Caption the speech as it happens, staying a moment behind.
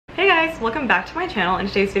guys, welcome back to my channel. In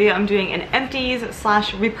today's video I'm doing an empties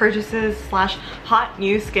slash repurchases slash hot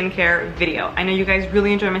new skincare video. I know you guys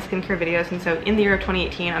really enjoy my skincare videos, and so in the year of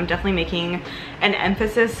 2018 I'm definitely making an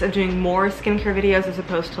emphasis of doing more skincare videos as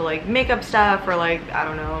opposed to like makeup stuff or like, I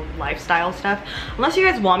don't know, lifestyle stuff. Unless you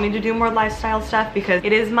guys want me to do more lifestyle stuff, because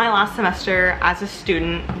it is my last semester as a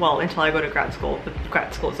student, well, until I go to grad school, but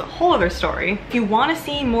grad school is a whole other story. If you want to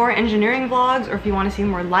see more engineering vlogs or if you want to see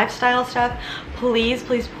more lifestyle stuff, please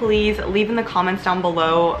leave in the comments down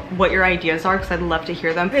below what your ideas are, because I'd love to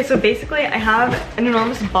hear them. Okay, so basically I have an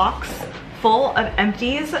enormous box full of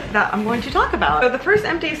empties that I'm going to talk about. So the first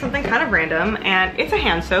empty is something kind of random, and it's a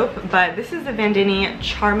hand soap, but this is the Vandini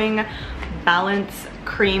Charming Balance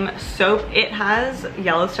Cream Soap. It has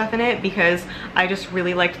yellow stuff in it because I just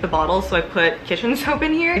really liked the bottle, so I put kitchen soap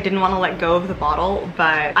in here. I didn't want to let go of the bottle,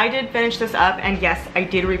 but I did finish this up, and yes, I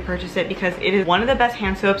did repurchase it because it is one of the best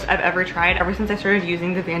hand soaps I've ever tried. Ever since I started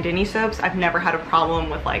using the Vandini soaps, I've never had a problem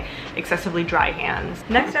with like excessively dry hands.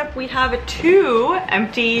 Next up, we have two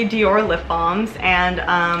empty Dior lip balms,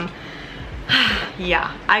 and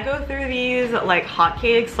yeah, I go through these like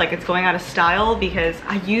hotcakes, like it's going out of style, because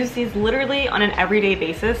I use these literally on an everyday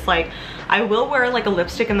basis. Like I will wear like a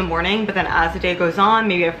lipstick in the morning, but then as the day goes on,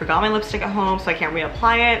 maybe I forgot my lipstick at home so I can't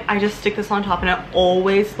reapply it. I just stick this on top and it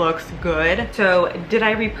always looks good. So did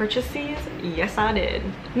I repurchase these? Yes, I did.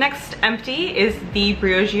 Next empty is the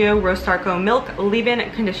Briogeo Rosarco Milk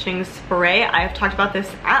Leave-In Conditioning Spray. I have talked about this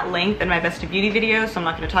at length in my Best of Beauty video, so I'm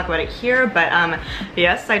not going to talk about it here, but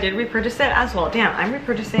yes, I did repurchase it as well. Damn, I'm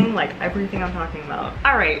repurchasing like everything I'm talking about.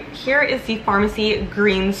 All right, here is the Pharmacy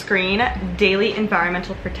Green Screen Daily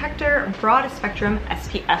Environmental Protector Broad Spectrum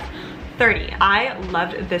SPF 30. I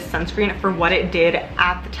loved this sunscreen for what it did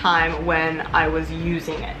at the time when I was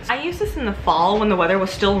using it. I used this in the fall when the weather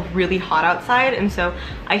was still really hot outside, and so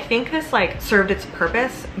I think this like served its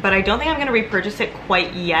purpose, but I don't think I'm gonna repurchase it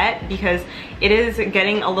quite yet because it is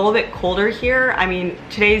getting a little bit colder here. I mean,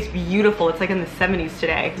 today's beautiful, it's like in the 70s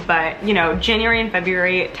today, but you know, January and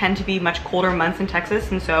February tend to be much colder months in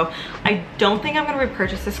Texas, and so I don't think I'm gonna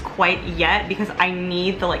repurchase this quite yet because I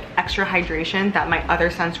need the like extra hydration that my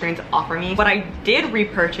other sunscreens offer me. What I did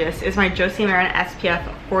repurchase is my Josie Maran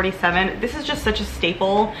SPF 47. This is just such a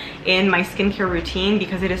staple in my skincare routine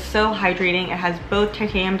because it is so hydrating. It has both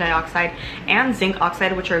titanium dioxide and zinc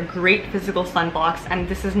oxide, which are great physical sunblocks, and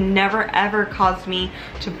this has never ever caused me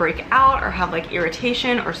to break out or have like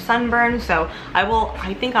irritation or sunburn, so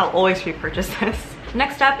I think I'll always repurchase this.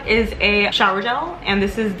 Next up is a shower gel, and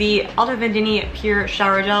this is the Alta Vendini Pure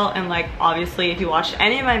Shower Gel, and like obviously if you watched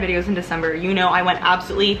any of my videos in December, you know I went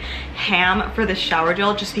absolutely ham for this shower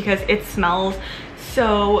gel just because it smells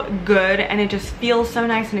so good and it just feels so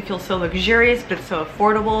nice and it feels so luxurious, but it's so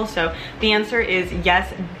affordable. So the answer is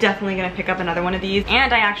yes, definitely gonna pick up another one of these,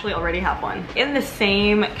 and I actually already have one. In the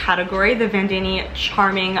same category, the Vandini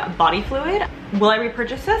Charming Body Fluid. Will I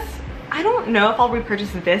repurchase this? I don't know if I'll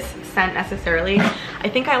repurchase this scent necessarily. I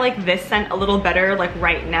think I like this scent a little better like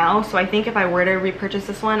right now, so I think if I were to repurchase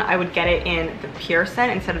this one, I would get it in the pure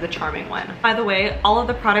scent instead of the Charming one. By the way, all of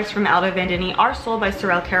the products from Alta Vendini are sold by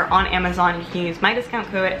Sorel Care on Amazon. You can use my discount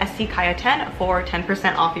code SCKAYA10 for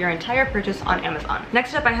 10% off your entire purchase on Amazon.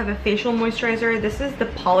 Next up, I have a facial moisturizer. This is the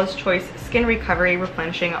Paula's Choice Skin Recovery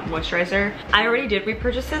Replenishing Moisturizer. I already did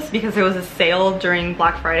repurchase this because there was a sale during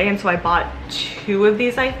Black Friday, and so I bought two of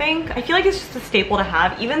these, I think. I feel like it's just a staple to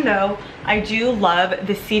have, even though I do love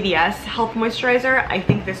the CVS Health Moisturizer. I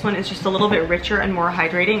think this one is just a little bit richer and more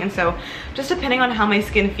hydrating, and so just depending on how my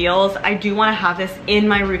skin feels, I do want to have this in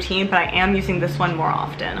my routine, but I am using this one more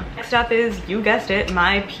often. Next up is, you guessed it,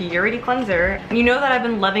 my Purity Cleanser. And you know that I've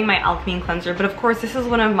been loving my Alchemy Cleanser, but of course this is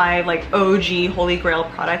one of my like OG Holy Grail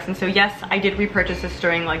products, and so yes, I did repurchase this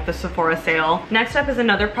during like the Sephora sale. Next up is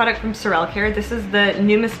another product from Sorel Care. This is the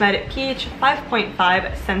Numismed pH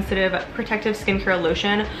 5.5 Sensitive Protective Skincare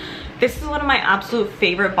Lotion. This is one of my absolute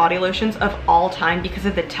favorite body lotions of all time because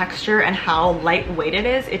of the texture and how lightweight it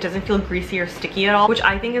is. It doesn't feel greasy or sticky at all, which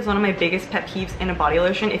I think is one of my biggest pet peeves in a body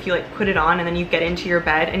lotion. If you like put it on and then you get into your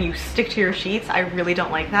bed and you stick to your sheets, I really don't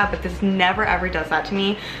like that, but this never ever does that to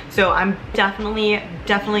me. So I'm definitely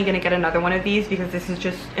gonna get another one of these because this is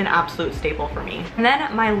just an absolute staple for me. And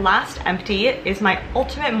then my last empty is my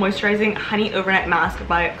Ultimate Moisturizing Honey Overnight Mask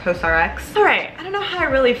by COSRX. All right, I don't know how I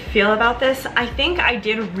really feel about this. I think I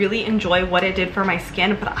did really enjoy what it did for my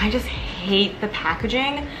skin, but I just hate the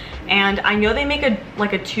packaging. And I know they make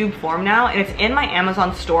a tube form now, and it's in my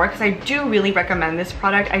Amazon store because I do really recommend this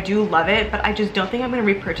product. I do love it, but I just don't think I'm gonna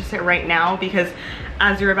repurchase it right now because,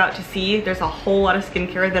 as you're about to see, there's a whole lot of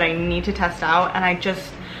skincare that I need to test out, and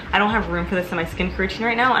I don't have room for this in my skincare routine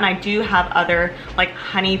right now, and I do have other like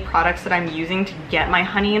honey products that I'm using to get my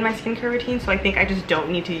honey in my skincare routine, so I think I just don't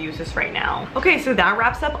need to use this right now. Okay, so that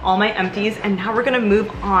wraps up all my empties, and now we're gonna move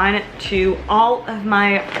on to all of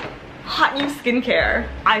my hot new skincare.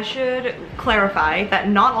 I should clarify that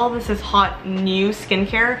not all this is hot new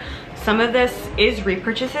skincare. Some of this is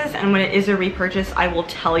repurchases, and when it is a repurchase, I will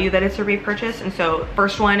tell you that it's a repurchase. And so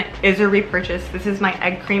first one is a repurchase. This is my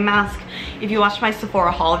egg cream mask. If you watched my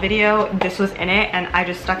Sephora haul video, this was in it, and I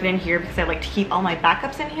just stuck it in here because I like to keep all my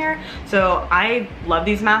backups in here. So I love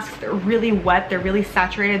these masks. They're really wet, they're really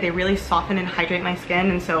saturated, they really soften and hydrate my skin,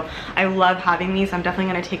 and so I love having these. I'm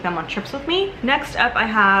definitely gonna take them on trips with me. Next up, I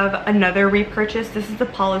have another repurchase. This is the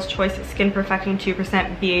Paula's Choice Skin Perfecting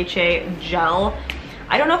 2% BHA Gel.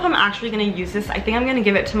 I don't know if I'm actually gonna use this. I think I'm gonna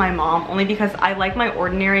give it to my mom, only because I like my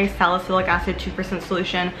ordinary salicylic acid 2%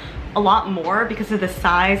 solution a lot more because of the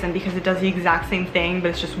size and because it does the exact same thing, but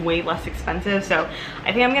it's just way less expensive. So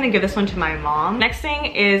I think I'm gonna give this one to my mom. Next thing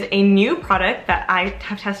is a new product that I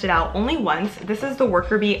have tested out only once. This is the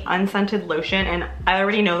Worker Bee Unscented Lotion, and I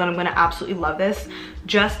already know that I'm gonna absolutely love this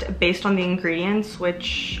just based on the ingredients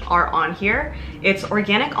which are on here. It's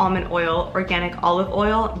organic almond oil, organic olive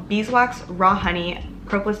oil, beeswax, raw honey,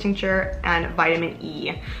 propolis tincture, and vitamin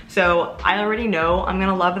E. So I already know I'm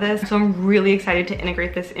gonna love this, so I'm really excited to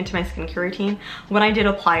integrate this into my skincare routine. When I did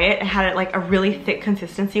apply it, it had like a really thick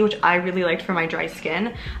consistency, which I really liked for my dry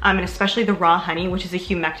skin, and especially the raw honey, which is a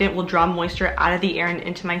humectant, will draw moisture out of the air and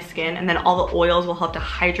into my skin, and then all the oils will help to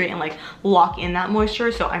hydrate and like lock in that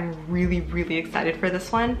moisture. So I'm really excited for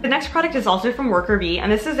this one. The next product is also from Worker Bee,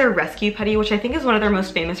 and this is their Rescue Putty, which I think is one of their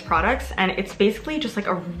most famous products, and it's basically just like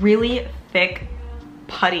a really thick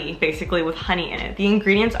putty basically with honey in it. The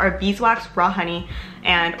ingredients are beeswax, raw honey,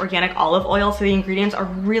 and organic olive oil, so the ingredients are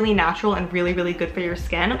really natural and really good for your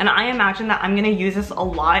skin. And I imagine that I'm gonna use this a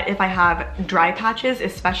lot if I have dry patches,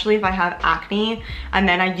 especially if I have acne, and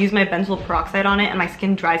then I use my benzoyl peroxide on it and my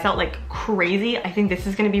skin dries out like crazy. I think this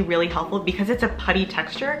is gonna be really helpful because it's a putty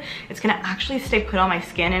texture. It's gonna actually stay put on my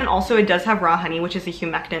skin, and also it does have raw honey, which is a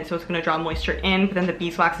humectant, so it's gonna draw moisture in, but then the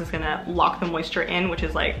beeswax is gonna lock the moisture in, which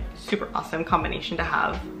is like super awesome combination to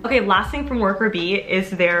have. Okay, last thing from Worker Bee is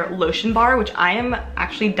their lotion bar, which I am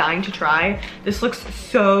actually dying to try. This looks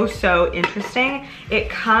so interesting. It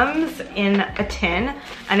comes in a tin,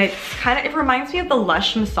 and it reminds me of the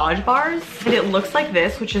Lush massage bars, and it looks like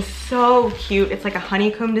this, which is so cute. It's like a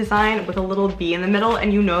honeycomb design with a little bee in the middle,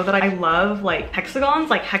 and you know that I love like hexagons.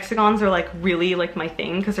 Like hexagons are like really like my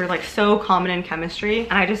thing because they're like so common in chemistry,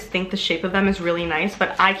 and I just think the shape of them is really nice.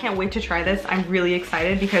 But I can't wait to try this. I'm really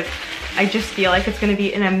excited because I just feel like it's gonna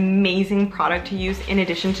be an amazing product to use in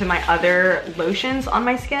addition to my other lotions on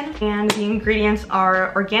my skin. And the ingredients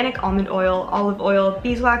are organic almond oil, olive oil,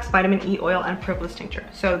 beeswax, vitamin E oil, and propolis tincture.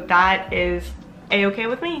 So that is a-okay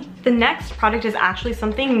with me. The next product is actually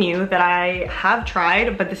something new that I have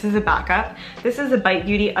tried, but this is a backup. This is a Bite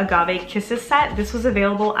Beauty Agave Kisses set. This was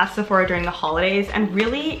available at Sephora during the holidays, and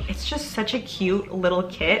really it's just such a cute little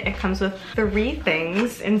kit. It comes with 3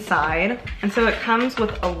 things inside, and so it comes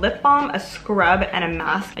with a lip balm, a scrub, and a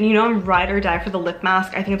mask. And you know I'm ride or die for the lip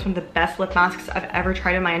mask. I think it's one of the best lip masks I've ever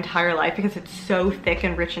tried in my entire life because it's so thick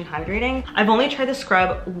and rich and hydrating. I've only tried the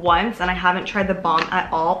scrub once, and I haven't tried the balm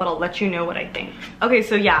at all, but I'll let you know what I think. Okay,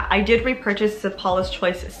 so yeah, I did repurchase the Paula's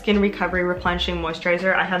Choice Skin Recovery Replenishing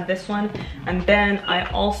Moisturizer. I have this one, and then I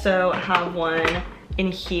also have one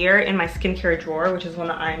in here in my skincare drawer, which is one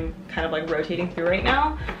that I'm kind of like rotating through right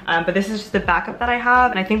now. But this is just the backup that I have,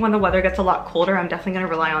 and I think when the weather gets a lot colder, I'm definitely gonna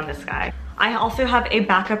rely on this guy. I also have a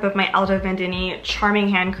backup of my Aldo Vandini Charming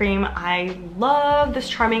Hand Cream. I love this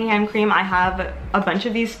Charming Hand Cream. I have a bunch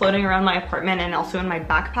of these floating around my apartment and also in my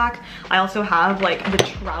backpack. I also have like the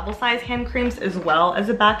travel size hand creams as well as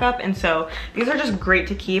a backup, and so these are just great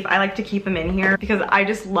to keep. I like to keep them in here because I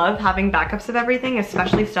just love having backups of everything,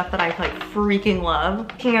 especially stuff that I like freaking love.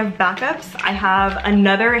 Speaking of backups, I have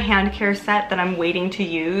another hand care set that I'm waiting to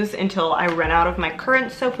use until I run out of my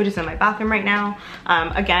current soap, which is in my bathroom right now.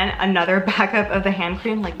 Again, another backup of the hand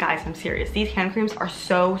cream. Like guys, I'm serious. These hand creams are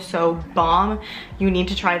so bomb. You need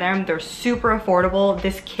to try them. They're super affordable.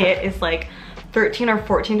 This kit is like $13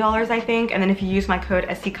 or $14, I think, and then if you use my code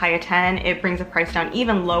SCKAYA10, it brings the price down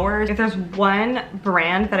even lower. If there's one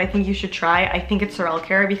brand that I think you should try, I think it's Sorel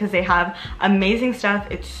Care, because they have amazing stuff.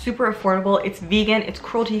 It's super affordable, it's vegan, it's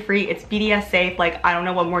cruelty-free, it's BDS safe. Like, I don't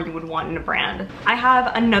know what more you would want in a brand. I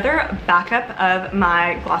have another backup of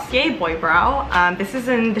my Glossier Boy Brow. This is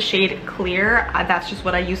in the shade Clear. That's just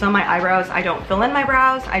what I use on my eyebrows. I don't fill in my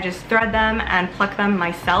brows, I just thread them and pluck them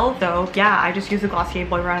myself. So yeah, I just use the Glossier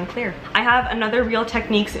Boy Brow in Clear. I have another Real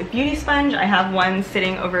Techniques beauty sponge. I have one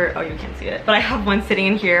sitting over, oh, you can't see it, but I have one sitting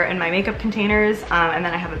in here in my makeup containers, and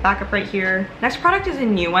then I have a backup right here. Next product is a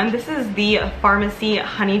new one. This is the Pharmacy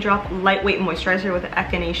Honey Drop Lightweight Moisturizer with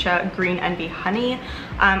Echinacea Green Envy Honey.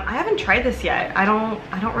 I haven't tried this yet. I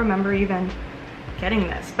don't remember even getting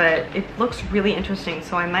this, but it looks really interesting,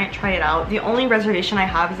 so I might try it out. The only reservation I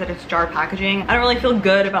have is that it's jar packaging. I don't really feel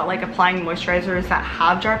good about like applying moisturizers that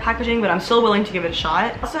have jar packaging, but I'm still willing to give it a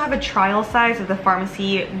shot. I also have a trial size of the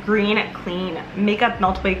Pharmacy Green Clean Makeup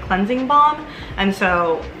Melt Away Cleansing Balm, and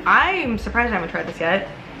so I'm surprised I haven't tried this yet,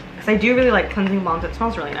 because I do really like cleansing balms. It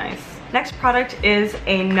smells really nice. Next product is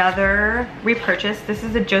another repurchase. This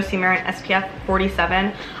is a Josie Maran SPF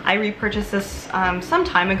 47. I repurchased this some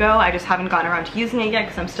time ago. I just haven't gotten around to using it yet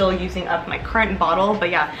because I'm still using up my current bottle. But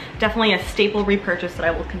yeah, definitely a staple repurchase that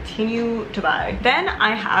I will continue to buy. Then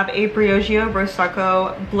I have a Briogeo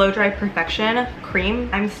Rosarco Blow Dry Perfection cream.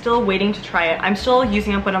 I'm still waiting to try it. I'm still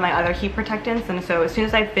using up one of my other heat protectants, and so as soon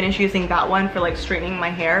as I finish using that one for like straightening my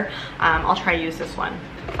hair, I'll try to use this one.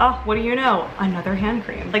 Oh, what do you know? Another hand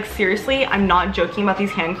cream. Like seriously, I'm not joking about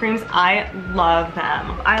these hand creams. I love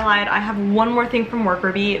them. I lied. I have one more thing from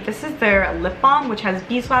Workerby. This is their lip balm, which has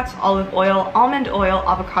beeswax, olive oil, almond oil,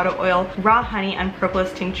 avocado oil, raw honey, and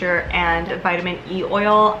propolis tincture, and vitamin E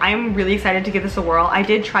oil. I'm really excited to give this a whirl. I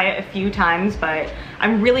did try it a few times, but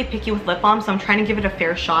I'm really picky with lip balm, so I'm trying to give it a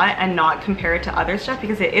fair shot and not compare it to other stuff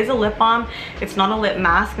because it is a lip balm. It's not a lip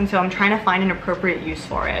mask, and so I'm trying to find an appropriate use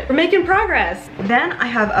for it. We're making progress. Then I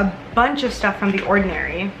have a bunch of stuff from The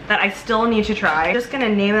Ordinary that I still need to try. I'm just gonna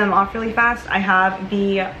name them off really fast. I have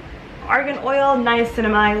the argan oil,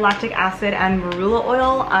 niacinamide, lactic acid, and marula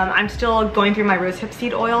oil. I'm still going through my rosehip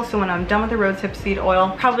seed oil, so when I'm done with the rosehip seed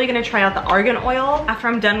oil, probably gonna try out the argan oil. After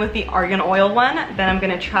I'm done with the argan oil one, then I'm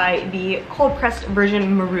gonna try the cold pressed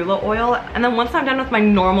virgin marula oil. And then once I'm done with my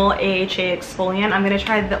normal AHA exfoliant, I'm gonna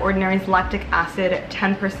try The Ordinary's lactic acid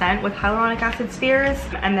 10% with hyaluronic acid spheres.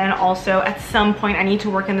 And then also at some point I need to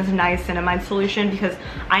work in this niacinamide solution because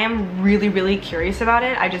I am really curious about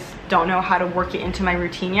it. I just don't know how to work it into my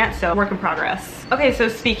routine yet, so work in progress. Okay, so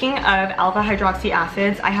speaking of alpha hydroxy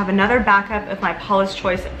acids, I have another backup of my Paula's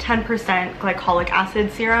Choice 10% glycolic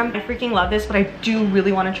acid serum. I freaking love this, but I do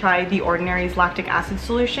really want to try The Ordinary's lactic acid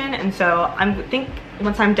solution, and so I think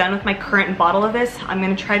once I'm done with my current bottle of this, I'm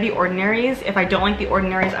gonna try The Ordinary's. If I don't like The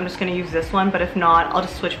Ordinary's, I'm just gonna use this one, but if not, I'll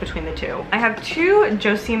just switch between the two. I have two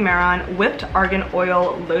Josie Maran whipped argan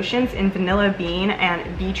oil lotions in vanilla bean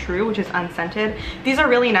and Be True, which is unscented. These are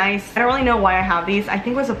really nice. I don't really know why I have these. I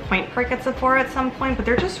think it was a Point Prick at Sephora at some point, but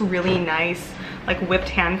they're just really nice, like whipped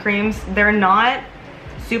hand creams. They're not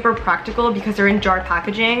super practical because they're in jar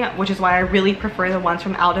packaging, which is why I really prefer the ones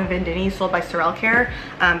from Alda Vendini sold by Sorel Care,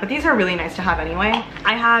 but these are really nice to have anyway.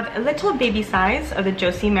 I have a little baby size of the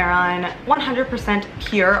Josie Maran 100%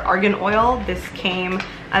 pure argan oil. This came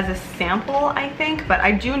as a sample, I think, but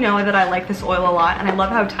I do know that I like this oil a lot and I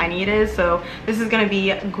love how tiny it is, so this is gonna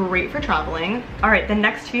be great for traveling. All right, the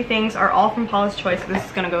next few things are all from Paula's Choice, so this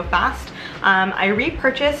is gonna go fast. I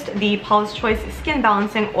repurchased the Paula's Choice Skin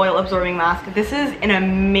Balancing Oil Absorbing Mask. This is an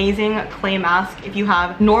amazing clay mask if you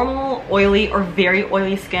have normal, oily, or very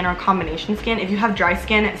oily skin or combination skin. If you have dry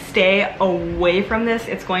skin, stay away from this.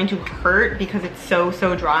 It's going to hurt because it's so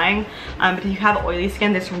drying. But if you have oily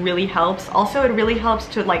skin, this really helps. Also, it really helps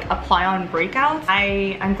to like apply on breakouts.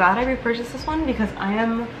 I'm glad I repurchased this one because I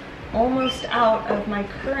am almost out of my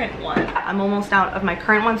current one.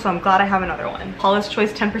 So I'm glad I have another one. Paula's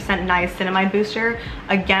Choice 10% niacinamide booster.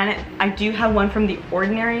 Again, I do have one from The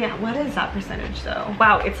Ordinary. What is that percentage though?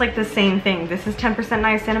 Wow, it's like the same thing. This is 10%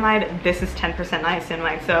 niacinamide, this is 10%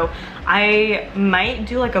 niacinamide. So I might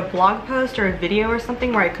do like a blog post or a video or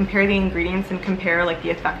something where I compare the ingredients and compare like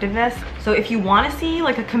the effectiveness. So if you want to see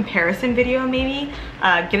like a comparison video, maybe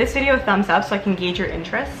give this video a thumbs up so I can gauge your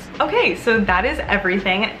interest. Okay, so that is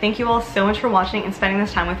everything. Thank you all so much for watching and spending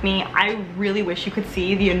this time with me. I really wish you could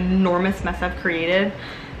see the enormous mess I've created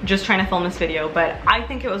just trying to film this video, but I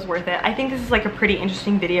think it was worth it. I think this is like a pretty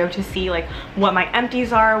interesting video to see like what my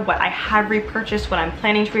empties are, what I have repurchased, what I'm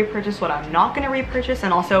planning to repurchase, what I'm not going to repurchase,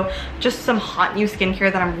 and also just some hot new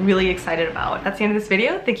skincare that I'm really excited about. That's the end of this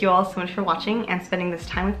video. Thank you all so much for watching and spending this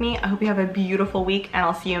time with me. I hope you have a beautiful week, and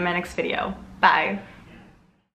I'll see you in my next video. Bye.